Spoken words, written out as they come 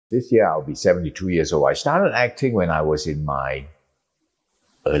This year I'll be 72 years old. I started acting when I was in my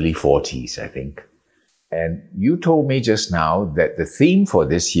early 40s, I think. And you told me just now that the theme for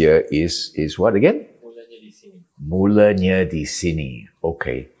this year is what again? Mulanya di sini.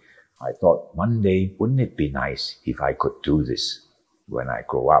 Okay. I thought one day, wouldn't it be nice if I could do this when I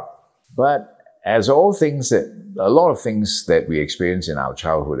grow up? But as a lot of things that we experience in our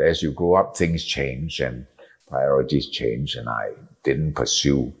childhood, as you grow up, things change and priorities change, and I didn't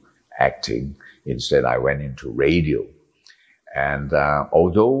pursue acting. Instead, I went into radio. And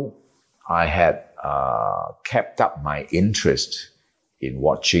although I had kept up my interest in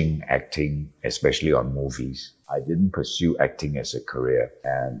watching acting, especially on movies, I didn't pursue acting as a career.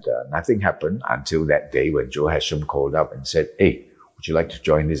 And nothing happened until that day when Joe Hasham called up and said, "Hey, would you like to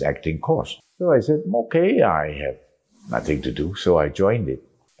join this acting course?" So I said, "Okay, I have nothing to do." So I joined it.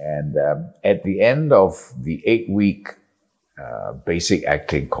 And at the end of the 8-week basic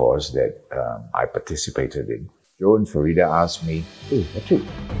acting course that I participated in, Joe and Farida asked me, "Hey, Patrick,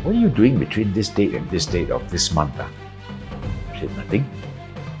 what are you doing between this date and this date of this month?" I said, "Nothing.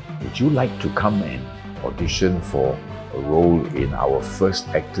 Would you like to come and audition for a role in our first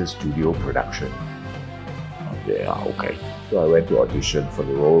actor studio production?" I said, "Yeah, okay." So I went to audition for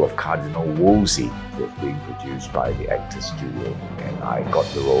the role of Cardinal Wolsey that was being produced by the Actors Studio. And I got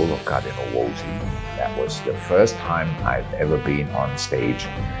the role of Cardinal Wolsey. That was the first time I've ever been on stage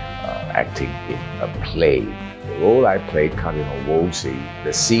acting in a play. The role I played, Cardinal Wolsey,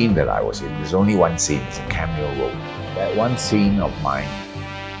 the scene that I was in, there's only one scene, it's a cameo role. That one scene of mine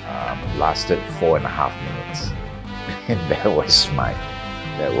lasted 4.5 minutes. And that was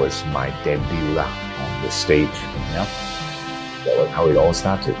my debut on the stage. Yeah? That was how it all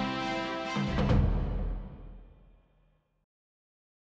started.